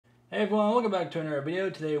Hey everyone, welcome back to another video.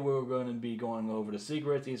 Today we're going to be going over the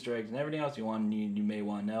secrets, Easter eggs, and everything else you may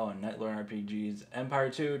want to know on Knightlordian RPG's Empire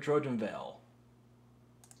 2 Trojanville.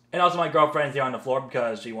 And also my girlfriend's here on the floor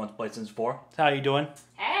because she wants to play Sims 4. How are you doing?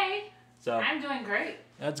 Hey! So I'm doing great.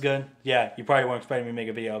 That's good. Yeah, you probably weren't expecting me to make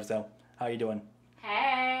a video, so how are you doing?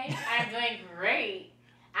 Hey! I'm doing great.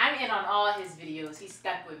 I'm in on all his videos. He's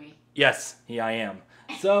stuck with me. Yes, yeah, I am.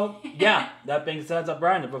 So, yeah, that being said, up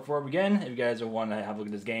Brian. Before we begin, if you guys want to have a look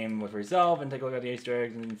at this game for yourself and take a look at the Easter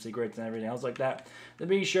eggs and secrets and everything else like that, then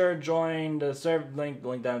be sure to join the server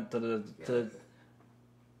link down to the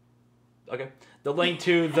okay. The link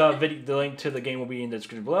to the video, the link to the game will be in the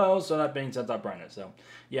description below. So that being said, up Brian. So,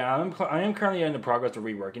 yeah, I am currently in the progress of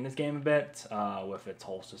reworking this game a bit with its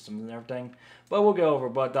whole systems and everything. But we'll go over.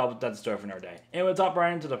 But that's a story for another day. Anyway, top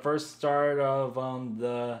Brian to the first start of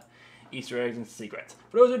the Easter eggs and secrets.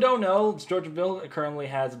 For those who don't know, Trojanville currently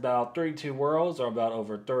has about 32 worlds, or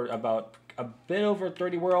about a bit over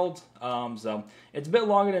 30 worlds. So it's a bit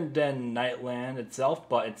longer than Nightland itself,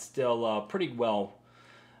 but it's still pretty well.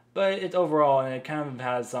 But it's overall, and it kind of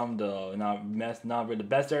has some not really the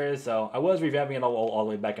best areas. So I was revamping it all the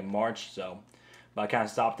way back in March. So, but I kind of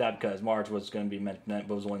stopped that because March was going to be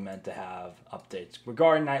was only meant to have updates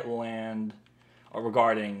regarding Nightland. Or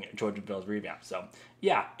regarding Trojanville's revamp. So,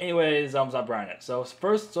 yeah. Anyways, stop Brian it. So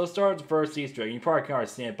let's start with the first Easter egg. You probably can already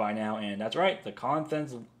see it by now, and that's right, the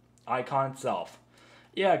Constance icon itself.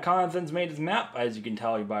 Yeah, Constance made his map, as you can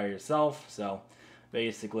tell by yourself. So,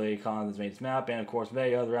 basically, Constance made his map, and of course,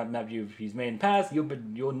 many other map he's made in the past,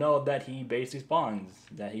 you'll know that he basically spawns.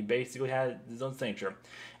 That he basically has his own signature.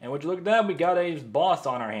 And would you look at that, we got a boss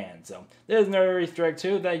on our hands. So, there's another Easter egg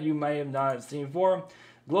too that you may have not seen before.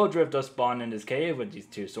 Glowdrift does spawn in this cave with these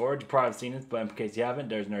two swords. You probably have seen it, but in case you haven't,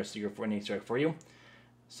 there's no secret for an Easter egg for you.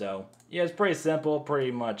 So, yeah, it's pretty simple,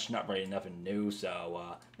 pretty much not really nothing new.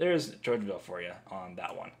 So, there's Trojanville for you on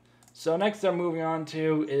that one. So, next I'm moving on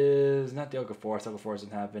to is not the Elker Forest. Elker Forest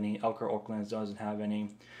doesn't have any. Elker Oaklands doesn't have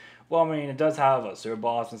any. Well, I mean, it does have a sewer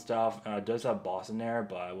boss and stuff. It does have a boss in there,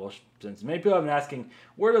 but since many people have been asking,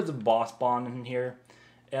 where does the boss spawn in here?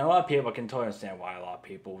 And a lot of people, I can totally understand why a lot of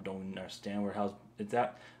people don't understand where the hell it's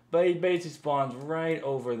at. But he basically spawns right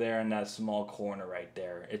over there in that small corner right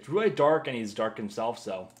there. It's really dark, and he's dark himself,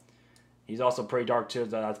 so he's also pretty dark too.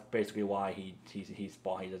 So that's basically why he doesn't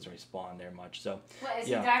respawn there much. So, what, is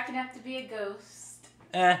he dark enough to be a ghost?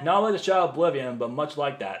 Not like the Shadow of Oblivion, but much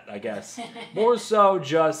like that, I guess. More so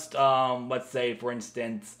just, let's say, for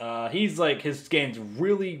instance, he's like, his skin's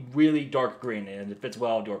really, really dark green, and it fits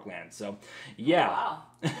well with Dorkland. So, yeah. Oh, wow.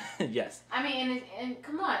 Yes. I mean, and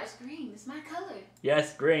come on, it's green. It's my color.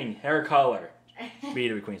 Yes, green, hair color.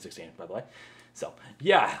 BWKing16, by the way. So,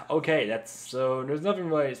 yeah, okay, there's nothing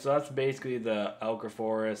really, so that's basically the Elker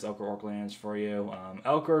Forest, Elker Oaklands for you.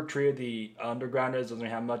 Elker Tree of the Undergrounders doesn't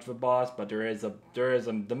have much of a boss, but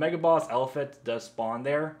the Mega Boss Elephant does spawn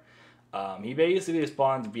there. He basically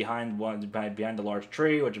spawns behind the large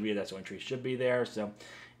tree, which would be, that's the only tree should be there, so,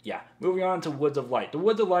 yeah. Moving on to Woods of Light. The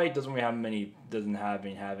Woods of Light doesn't really have it doesn't have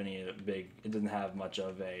much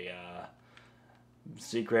of a,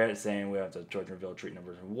 secret saying we have the Trojanville treat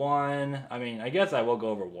number 1. I mean, I guess I will go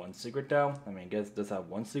over one secret though. I mean, I guess it does have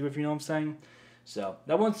one secret if you know what I'm saying. So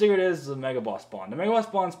that one secret is the Mega Boss spawn. The Mega Boss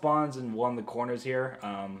spawn spawns in one of the corners here.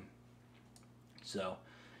 So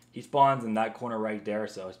he spawns in that corner right there.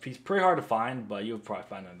 So he's pretty hard to find, but you'll probably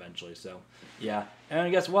find him eventually. So yeah. And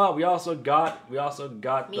guess what? We also got Me.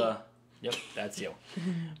 the. Yep, that's you.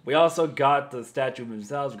 We also got the statue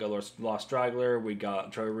themselves. We got Lost Straggler. We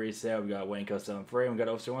got Troy Reset. We got Wanko 73. And we got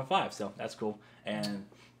Officer 15. So that's cool. And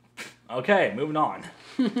okay, moving on.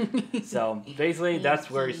 So basically,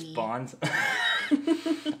 that's where he spawns.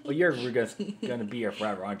 Well, you're gonna be here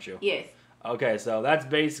forever, aren't you? Yes. Okay, so that's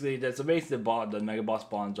basically the Mega Boss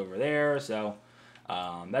spawns over there. So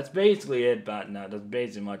that's basically it. But no, that's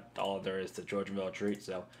basically much all there is to Trojanville Treat.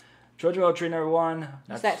 So. Trojanville Tree number 1.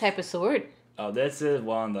 What's that type of sword? Oh, this is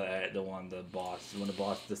the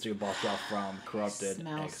secret boss got from Corrupted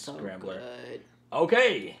X Scrambler. Good.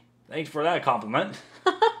 Okay, thanks for that compliment.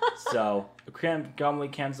 So, commonly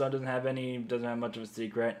Camstone doesn't have much of a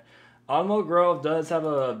secret. Alamo Grove does have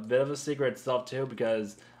a bit of a secret itself too,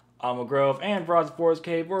 because Alamo Grove and Frost Forest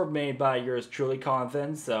Cave were made by yours truly,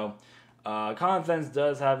 Conthens. So. Conthens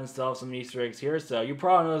does have himself some Easter eggs here, so you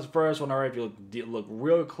probably notice the first one already. If you look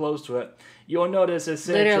real close to it, you'll notice it's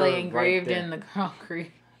literally engraved in the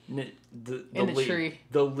concrete. The tree.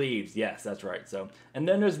 The leaves, yes, that's right. So, and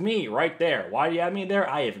then there's me right there. Why do you have me there?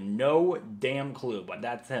 I have no damn clue, but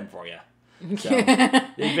that's him for you. So,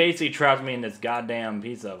 he basically trapped me in this goddamn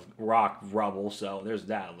piece of rock rubble, so there's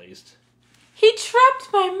that at least. He trapped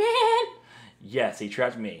my Yes, he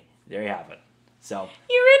trapped me. There you have it. So.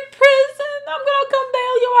 You're in prison. I'm gonna come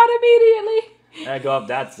bail you out immediately. I go up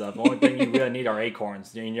that stuff. The only thing you really need are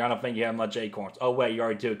acorns. I don't think you have much acorns. Oh wait, you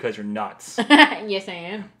already do because you're nuts. Yes, I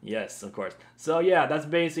am. Yes, of course. So yeah, that's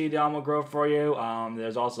basically the Alamo Grove for you.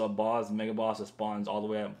 There's also a boss, mega boss that spawns all the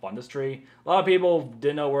way up on this tree. A lot of people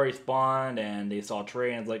didn't know where he spawned, and they saw a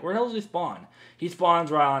tree, and it's like, where the hell does he spawn? He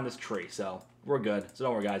spawns right on this tree, so we're good. So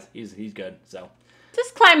don't worry, guys. He's good. So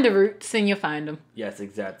just climb the roots and you'll find him. Yes,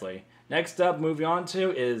 exactly. Next up, moving on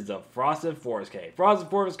to, is the Frosted Forest Cave. Frosted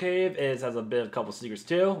Forest Cave has a couple secrets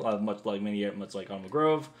too, much like Alamo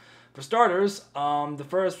Grove. For starters, the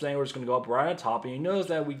first thing, we're just going to go up right on top, and you notice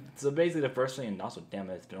that so basically the first thing, and also, damn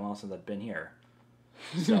it, it's been a while since I've been here.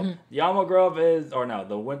 So, the Alamo Grove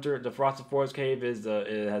the Frosted Forest Cave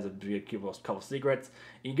it has a couple secrets.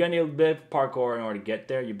 You're going to need a bit of parkour in order to get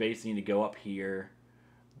there. You basically need to go up here,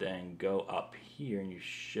 then go up here, and you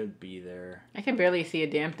should be there. I can barely see a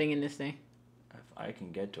damn thing in this thing. If I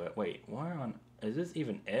can get to it. Wait, is this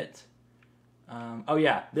even it? Oh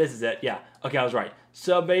yeah, this is it. Yeah. Okay, I was right.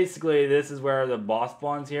 So basically, this is where the boss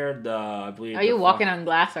spawns here. I believe. Are you walking on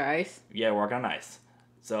glass or ice? Yeah, walking on ice.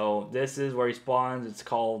 So this is where he spawns. It's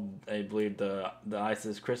called, I believe, the ice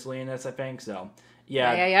is crystalliness, I think. So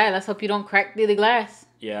yeah. Yeah. Let's hope you don't crack through the glass.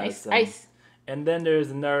 Yeah. Ice. And then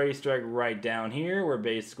there's another Easter egg right down here where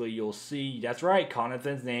basically you'll see, that's right,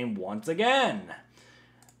 Conathan's name once again.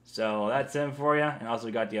 So that's him for you. And also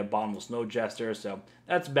we got the Abominable Snow Jester. So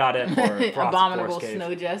that's about it for Frosted Abominable Forest Cave.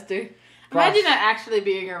 Snow Jester. Imagine that actually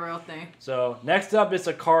being a real thing. So next up is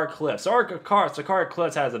Sakara Cliffs. Sakara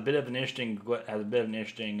Cliffs has a bit of an interesting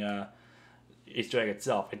Easter egg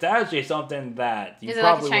itself. It's actually something that you Is it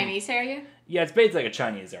probably like a Chinese area? Yeah, it's basically like a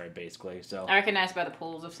Chinese area, basically. So I recognize by the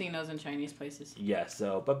pools. I've seen those in Chinese places. Yeah,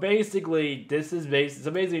 but basically,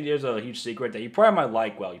 basically there's a huge secret that you probably might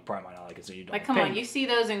like. Well, you probably might not like it, so you don't. Like, come on, you see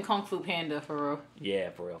those in Kung Fu Panda, for real. Yeah,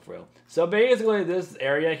 for real. So basically, this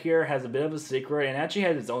area here has a bit of a secret, and actually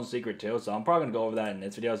has its own secret too, so I'm probably going to go over that in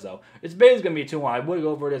this video. So it's basically going to be too long. I would go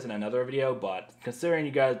over this in another video, but considering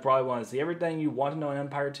you guys probably want to see everything you want to know in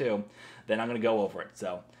Empire 2, then I'm going to go over it.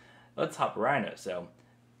 So let's hop right in it. So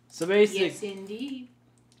basically... Yes, indeed.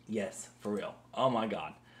 Yes, for real. Oh my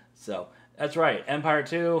god. So, that's right. Empire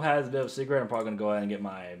 2 has a bit of a secret. I'm probably going to go ahead and get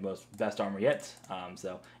my best armor yet.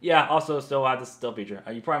 So, yeah, also still have this still feature.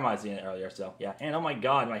 You probably might have seen it earlier, so, yeah. And oh my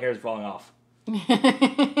god, my hair is falling off.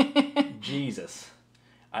 Jesus.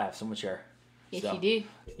 I have so much hair. Yes, so, you do.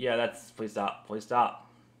 Yeah, please stop.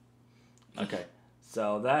 Okay.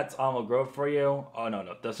 So, that's Alamo Grove for you. Oh,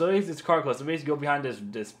 no. So, it's car close. So, basically, go behind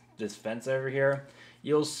this fence over here.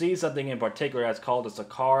 You'll see something in particular that's called a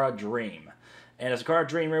Sakara Dream. And a Sakara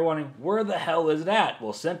Dream, you're wondering, where the hell is that?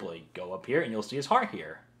 Well, simply go up here and you'll see his heart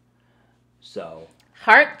here. So.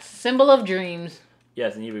 Heart, symbol of dreams.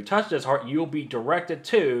 Yes, and if you touch this heart, you'll be directed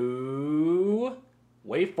to.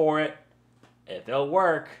 Wait for it. If it'll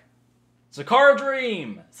work. Sakara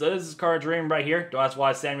Dream! So this is Sakara Dream right here. That's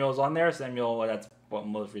why Samuel's on there. That's what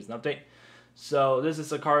most recent update. So this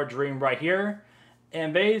is Sakara Dream right here.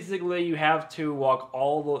 And basically, you have to walk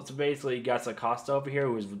so basically, you got Sakasta over here,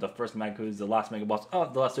 who's the last mega boss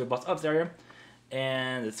up, the last super boss up this area.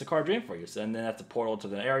 And it's a Sakara Dream for you. So, and then that's a portal to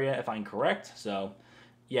the area, if I'm correct. So,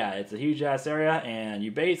 yeah, it's a huge ass area, and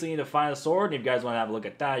you basically need to find a sword. And if you guys want to have a look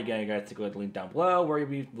at that, you guys take a look at the link down below where you'll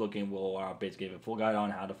be looking. We'll basically give a full guide on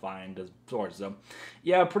how to find the sword. So,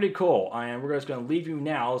 yeah, pretty cool. And we're just going to leave you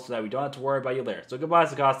now so that we don't have to worry about you later. So, goodbye,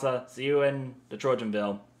 Sakasta. See you in the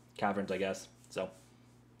Trojanville caverns, I guess. So.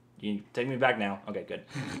 You take me back now. Okay, good.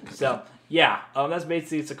 So, yeah, that's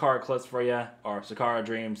basically Sakara Cliffs for you, or Sakara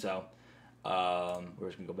Dream. So, we're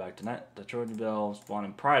just going to go back to the Trojanville, spawn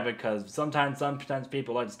in private, because sometimes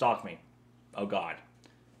people like to stalk me. Oh, God.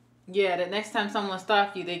 Yeah, the next time someone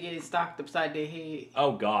stalks you, they get stalked upside their head.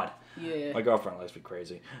 Oh, God. Yeah. My girlfriend likes me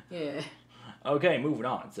crazy. Yeah. Okay, moving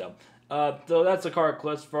on. So that's Sakara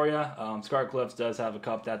Cliffs for you. Sakara Cliffs does have a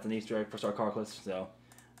cup. That's an Easter egg for Sakara Cliffs, so...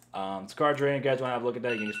 Sakara Dream, you guys want to have a look at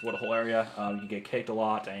that, you can explore the whole area. You can get kicked a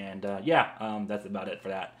lot, and that's about it for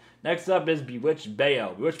that. Next up is Bewitched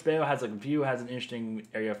Bayo. Bewitched Bayo has an interesting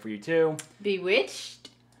area for you too. Bewitched?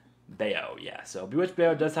 Bayo, yeah. So Bewitched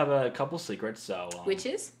Bayo does have a couple secrets. So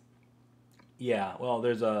witches? Yeah. Well,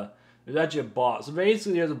 there's actually a boss. So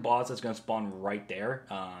basically, there's a boss that's going to spawn right there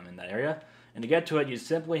in that area, and to get to it, you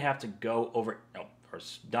simply have to go over. No, or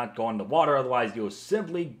not go in the water. Otherwise, you'll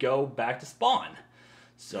simply go back to spawn.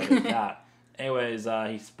 So there's that. Anyways,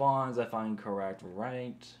 he spawns, if I'm correct,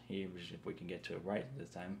 right? If we can get to it right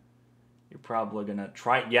this time. You're probably gonna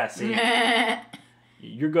try. Yeah, see,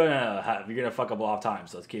 you're gonna fuck up a lot of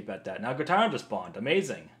times. So let's keep at that. Now Katana just spawned.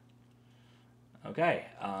 Amazing. Okay.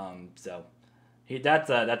 So that's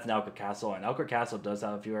an Elker Castle, and Elker Castle does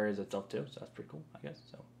have a few areas itself too, so that's pretty cool, I guess.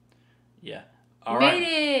 So yeah. All right. Made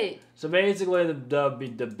it. So basically, the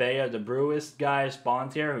brewist guy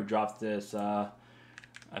spawns here, who drops this.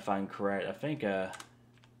 If I'm correct, I think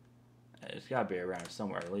it's gotta be around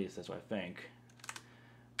somewhere at least. That's what I think.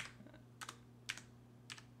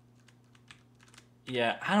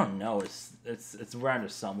 Yeah, I don't know. It's around here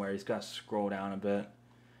somewhere. He's gotta scroll down a bit.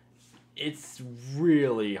 It's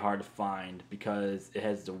really hard to find because it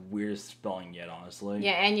has the weirdest spelling yet, honestly.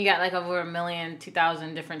 Yeah, and you got like over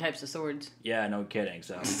 1,000,000 different types of swords. Yeah, no kidding.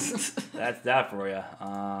 So that's that for you.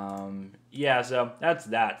 Yeah, so that's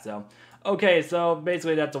that. So okay, so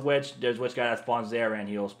basically that's a witch. There's a witch guy that spawns there, and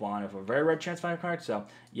he'll spawn with a very red chance find correct. So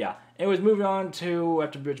yeah. Anyways, moving on to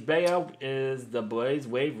after Bridge Bayo is the Blaze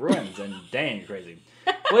Wave Ruins, and dang crazy.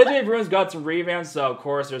 Blaze Wave Ruins got some revamps, so of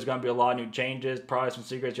course there's gonna be a lot of new changes. Probably some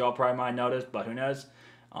secrets y'all probably might notice, but who knows?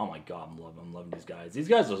 Oh my god, I'm loving these guys. These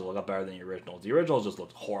guys just look up better than the originals. The originals just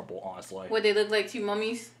look horrible, honestly. What, they look like 2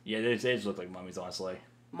 mummies? Yeah, they just look like mummies, honestly.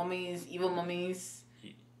 Mummies, evil mummies,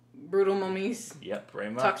 brutal mummies. Yep,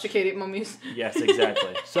 pretty much. Toxicated mummies. Yes,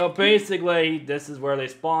 exactly. So basically, this is where they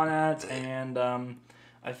spawn at, and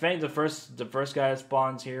I think the first guy that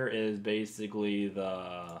spawns here is basically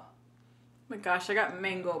the. Oh my gosh, I got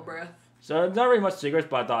mango breath. So it's not really much secrets,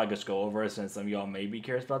 but I thought I'd just go over it since some of y'all may be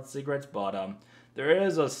curious about the secrets. But there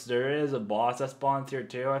is a boss that spawns here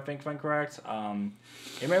too, I think, if I'm correct.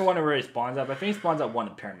 You may wonder where he spawns at, but I think he spawns at one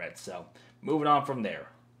of the pyramids. So moving on from there.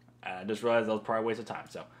 I just realized that was probably a waste of time.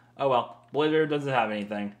 So oh well, Blizzard doesn't have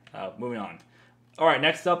anything. Moving on. All right,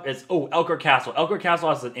 next up is Elker Castle. Elker Castle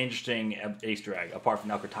has an interesting Easter egg apart from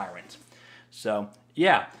Elker Tyrant. So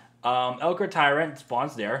yeah. Elker Tyrant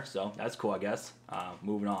spawns there, so that's cool, I guess.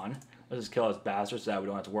 Moving on. Let's just kill this bastard so that we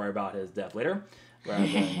don't have to worry about his death later. Rather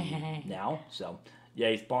than now. So,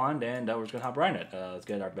 yeah, he spawned, and we're just going to hop around it. Let's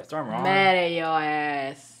get our best armor on. Mad at your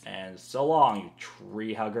ass. And so long, you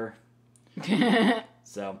tree hugger.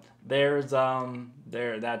 So, there's,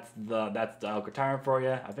 that's the Elker Tyrant for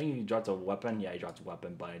you. I think he drops a weapon. Yeah, he drops a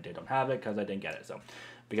weapon, but I don't have it because I didn't get it, so.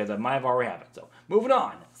 Because I might have already have it. So, moving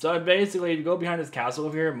on. So, basically, if you go behind this castle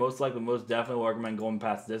over here, most definitely recommend going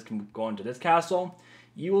past this, going to this castle.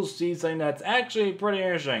 You will see something that's actually pretty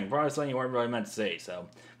interesting. Probably something you weren't really meant to see. So,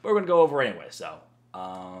 but we're going to go over anyway. So,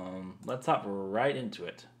 let's hop right into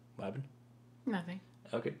it. What happened? Nothing.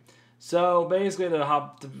 Okay. So, basically,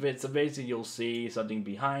 you'll see something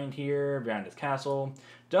behind this castle.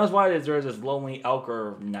 Just why there's this lonely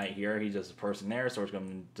Elker knight here. He's just a person there, so we're just going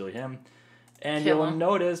to delete him. And you'll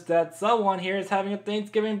notice that someone here is having a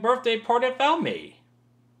Thanksgiving birthday party without me.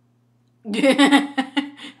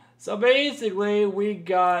 So basically, we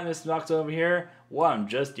got Miss Knox over here. Well, I'm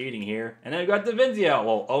just eating here. And then we got Davenzio.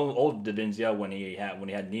 Well, old Davenzio when he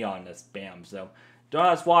had neon to spam. So don't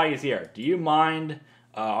ask why he's here. Do you mind?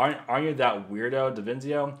 Aren't you that weirdo,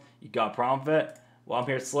 Davenzio? You got a problem with it? Well, I'm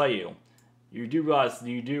here to slay you. You do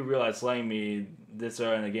realize slaying me this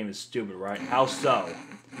early in the game is stupid, right? How so?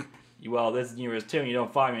 Well, this is Universe 2, and you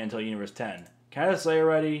don't find me until Universe 10. Can I just say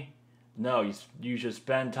already? No, you should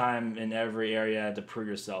spend time in every area to prove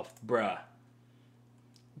yourself. Bruh.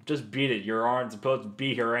 Just beat it. You aren't supposed to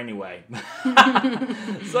be here anyway.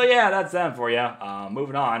 So yeah, that's them for you.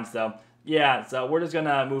 Moving on. So yeah, so we're just going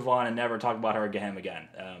to move on and never talk about her again.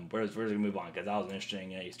 We're just going to move on because that was an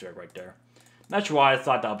interesting Easter egg right there. Not sure why I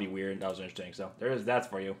thought that would be weird. That was interesting. So that's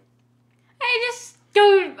for you. Hey, just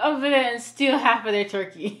go over there and steal half of their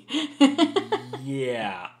turkey.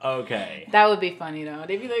 Yeah, okay. That would be funny, though.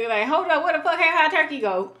 They'd be looking like, hold up, where the fuck how turkey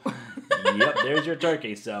go? Yep, there's your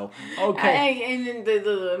turkey, so, okay. And then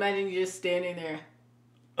imagine you just standing there.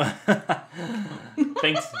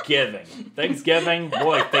 Thanksgiving,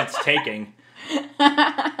 boy, thanks-taking.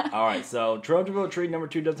 Alright, so Trojanville Tree number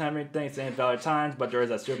 2 doesn't have anything, same valid times, but there is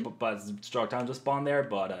that strong time to spawn there,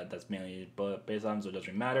 but that's mainly based on, so it doesn't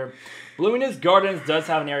really matter. Bloominess Gardens does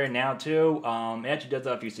have an area now too. It actually does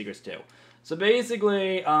have a few secrets too. So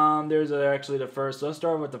basically, there's actually the first. So let's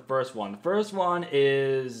start with the first one. The first one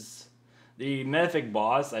is the mythic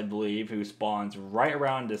boss, I believe, who spawns right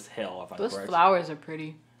around this hill. If I'm correct. Those flowers are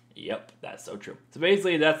pretty. Yep, that's so true. So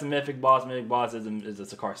basically, that's the mythic boss. Mythic boss is the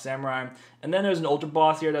Sakar Samurai. And then there's an ultra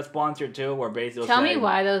boss here that spawns here too, where basically... Tell me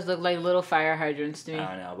why those look like little fire hydrants to me.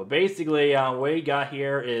 I don't know, but basically, what you got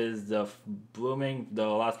here is the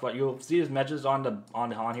last flower. You'll see this message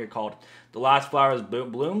on here called "The last flower is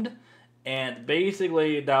bloomed," and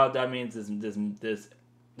basically that means this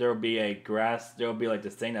there will be a grass. There will be like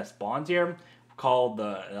this thing that spawns here called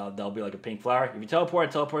there'll be like a pink flower. If you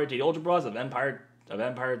teleport to the ultra boss of Empire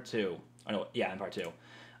 2. Oh no, yeah, Empire 2.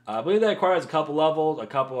 I believe that requires a couple levels, I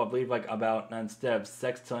believe, like about, instead of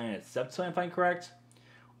sextillion, it's septillion, if I'm correct,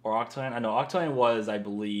 or octillion. I know octillion was, I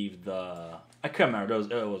believe, I couldn't remember.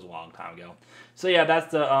 It was a long time ago. So yeah,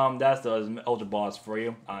 that's the ultra boss for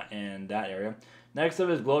you in that area. Next up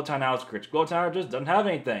is Glowtown Outskirts. Glowtown just doesn't have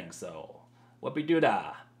anything, so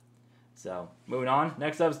whoopie-doo-dah. So, moving on.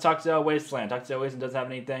 Next up is Tuxedo Wasteland. Tuxedo Wasteland doesn't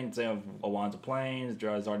have anything. Same with Awanza Plains,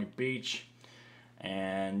 Drazzardi Beach.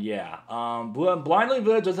 And yeah. Blindling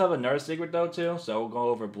Village does have another secret though too. So we'll go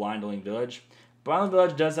over Blindling Village. Blindling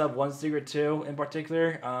Village does have one secret too in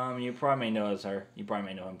particular. You probably may know her. You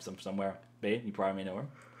probably may know him somewhere. Babe, you probably may know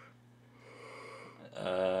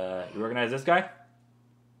her. You recognize this guy?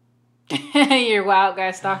 Your wild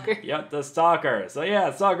guy stalker. Yep, the stalker. So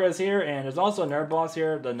yeah, stalker is here, and there's also another boss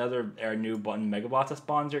here, another new button mega boss that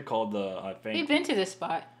spawns here called I think. We've been to this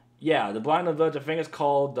spot. Yeah, the Blind Village. I think it's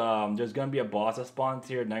called. There's gonna be a boss that spawns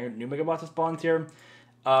here, new mega boss that spawns here.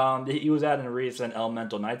 He was at in a recent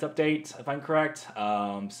Elemental Knights update, if I'm correct.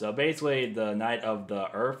 So basically, the Knight of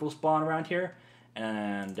the Earth will spawn around here,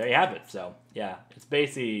 and there you have it. So yeah, it's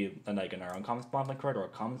basically like an uncommon spawn, if I'm correct, or a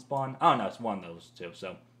common spawn. I don't know. It's one of those two.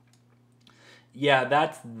 So. Yeah,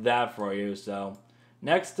 that's that for you. So,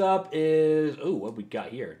 next up is what we got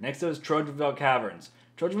here. Next up is Trojanville Caverns.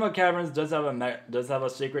 Trojanville Caverns does have a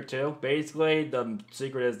secret too. Basically, the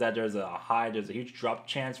secret is that there's a huge drop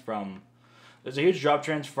chance coming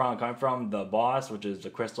from the boss, which is the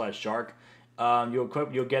crystallized shark.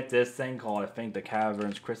 You'll get this thing called, I think, the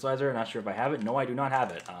Caverns Crystallizer. Not sure if I have it. No, I do not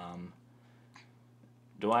have it.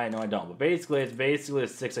 Do I? No, I don't. But basically, it's a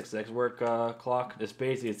 666 work clock. It's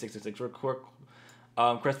basically a 666 work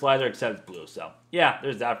crystallizer, except it's blue. So yeah,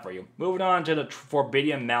 there's that for you. Moving on to the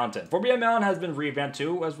Forbidden Mountain. Forbidden Mountain has been revamped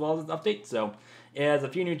too, as well as an update. So it has a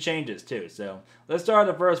few new changes too. So let's start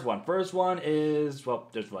with the first one. First one is, well,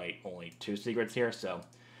 there's like only two secrets here. So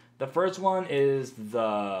the first one is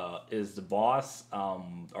the boss,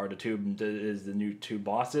 or the new two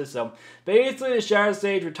bosses. So basically, the Shadow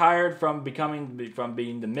Sage retired from being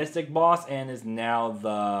the Mystic boss and is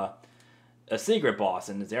now a secret boss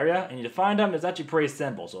in this area. And to find him is actually pretty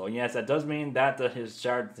simple. So yes, that does mean that his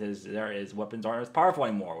weapons aren't as powerful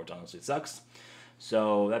anymore, which honestly sucks.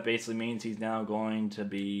 So that basically means he's now going to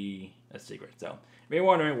be a secret. So if you're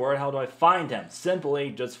wondering where the hell do I find him,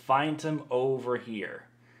 simply just find him over here.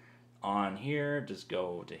 On here, just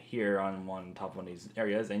go to here on top of one of these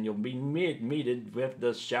areas, and you'll be meted with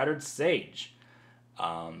the Shattered Sage.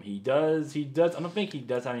 He does. I don't think he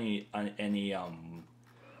does have any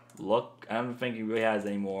look. I don't think he really has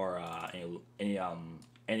any more I don't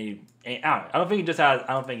think he just has.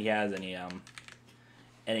 I don't think he has any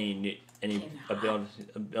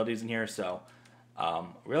abilities in here. So,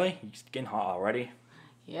 really, he's getting hot already.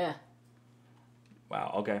 Yeah.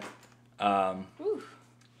 Wow. Okay.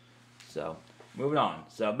 So, moving on.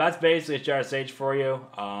 So, that's basically a Shattered Sage for you.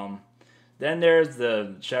 Then there's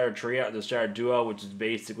the Shattered Trio, the Shattered Duo, which is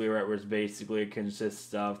basically it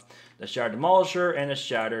consists of the Shattered Demolisher and the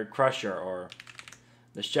Shattered Crusher, or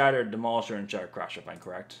the Shattered Demolisher and Shattered Crusher, if I'm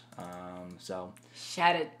correct.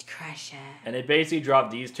 Shattered Crusher. And they basically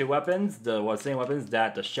drop these two weapons, the same weapons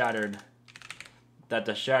that the Shattered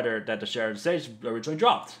Sage originally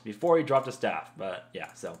dropped before he dropped the staff. But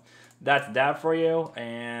yeah, so that's that for you,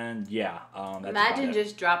 and yeah. That's imagine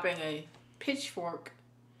just dropping a pitchfork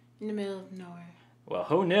in the middle of nowhere. Well,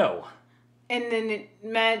 who knew? And then it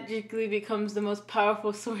magically becomes the most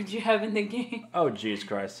powerful sword you have in the game. Oh, Jesus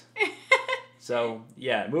Christ. So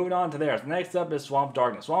yeah, moving on to there. So next up is Swamp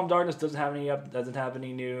Darkness. Swamp Darkness doesn't have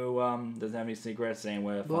any secrets. Same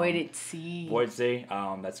with Voided Sea. Voided Sea.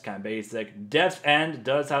 That's kind of basic. Death's End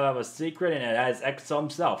does have a secret, and it has Exo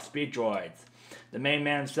himself, Speed Droids, the main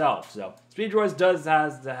man himself. So Speed Droids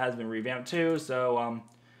has been revamped too. So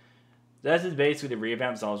this is basically the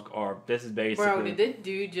revamp. This is basically. Bro, did this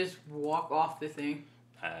dude just walk off the thing?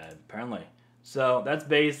 Apparently. So that's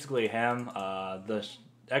basically him. The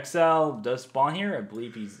XL does spawn here. I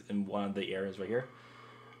believe he's in one of the areas right here.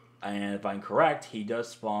 And if I'm correct, he does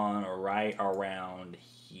spawn right around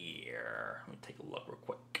here. Let me take a look real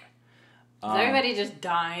quick. Is everybody just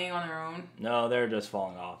dying on their own? No, they're just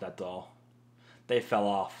falling off. That's all. They fell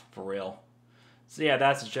off for real. So yeah,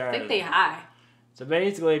 that's the Shattered. I think they high. So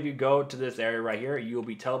basically, if you go to this area right here, you'll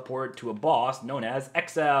be teleported to a boss known as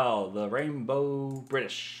XL, the Rainbow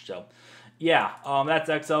British. So, yeah,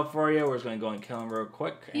 that's XL for you. We're just gonna go and kill him real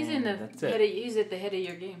quick. He's he's at the head of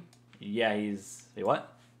your game. Yeah, Hey,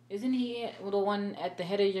 what? Isn't he the one at the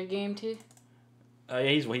head of your game too? Yeah,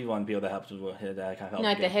 he's one of the people that helps with that kind of help. No,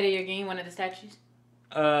 at the head of your game, one of the statues.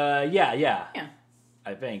 Yeah.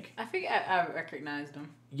 I think. I think I recognized him.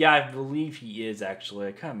 Yeah, I believe he is actually.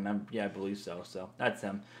 I can't remember. Yeah, I believe so. So that's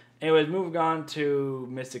him. Anyways, moving on to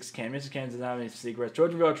Mystic's Canyon. Mystic's Canyon doesn't have any secrets.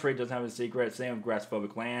 Trojanville Tree doesn't have a secret. Same with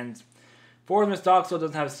Grassphobic Lands. Forest Mistoxel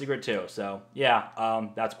doesn't have a secret too. So yeah,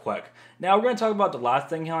 that's quick. Now we're going to talk about the last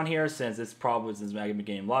thing on here, since I'm going to be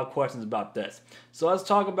getting a lot of questions about this. So let's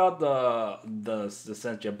talk about the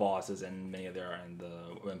Sentia bosses, and many of there are in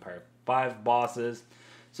the Empire 5 bosses.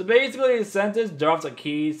 So basically, Sentis drops a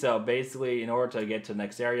key. So basically, in order to get to the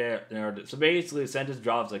next area, Sentis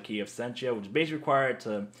drops a key of Sentia, which is basically required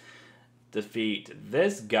to defeat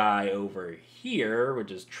this guy over here,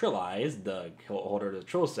 which is Trillize, the holder of the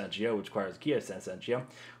Trill Sentia, which requires the key of Sentia,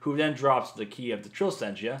 who then drops the key of the Trill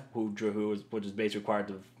Sentia, which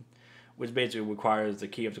basically requires the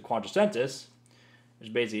key of the Quadracentis,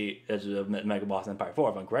 which basically is a Mega Boss in Empire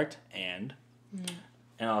 4, if I'm correct, and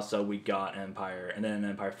also we got Empire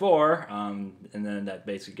 4, and then that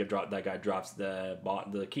basically that guy drops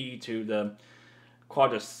the key to the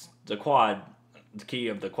key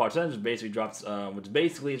of the Quadracentis, basically drops, which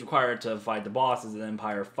basically is required to fight the bosses in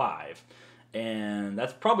Empire 5. And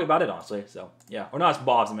that's probably about it, honestly. So, yeah. Or not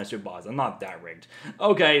boss, I mean, super boss. I'm not that rigged.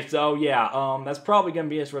 Okay, so, yeah. That's probably going to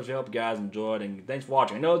be it for us. I hope you guys enjoyed, and thanks for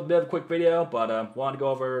watching. I know it's a bit of a quick video, but wanted to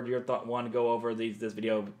go over this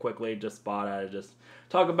video quickly. Just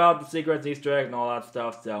talk about the secrets, Easter eggs, and all that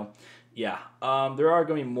stuff. So, yeah. There are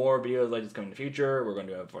going to be more videos like this coming in the future. We're going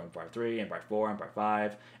to do it for Empire 3, Empire 4, Empire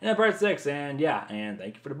 5, and Empire 6. And yeah, and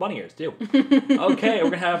thank you for the bunny ears too. Okay, we're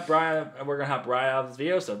gonna have Brian out of this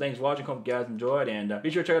video. So thanks for watching. Hope you guys enjoyed, and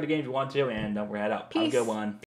be sure to check out the game if you want to. And we're head out. Have a good one.